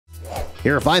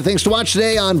Here are 5 things to watch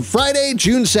today on Friday,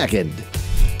 June 2nd.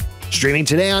 Streaming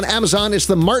today on Amazon, it's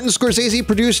the Martin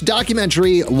Scorsese-produced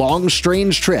documentary Long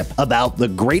Strange Trip about the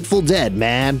Grateful Dead,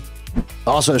 man.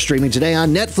 Also streaming today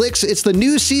on Netflix, it's the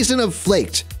new season of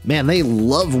Flaked. Man, they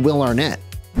love Will Arnett.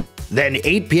 Then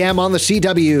 8 p.m. on the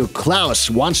CW, Klaus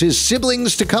wants his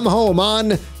siblings to come home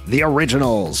on The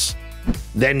Originals.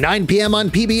 Then 9 p.m. on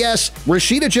PBS,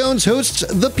 Rashida Jones hosts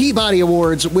the Peabody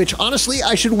Awards, which honestly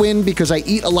I should win because I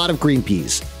eat a lot of green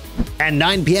peas. And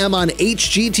 9 p.m. on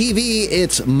HGTV,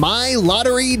 it's My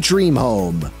Lottery Dream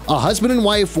Home. A husband and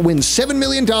wife win $7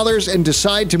 million and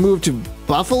decide to move to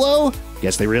Buffalo?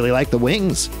 Guess they really like the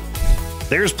wings.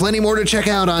 There's plenty more to check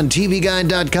out on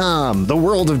TVGuide.com. The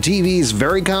world of TV is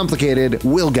very complicated.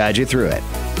 We'll guide you through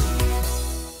it.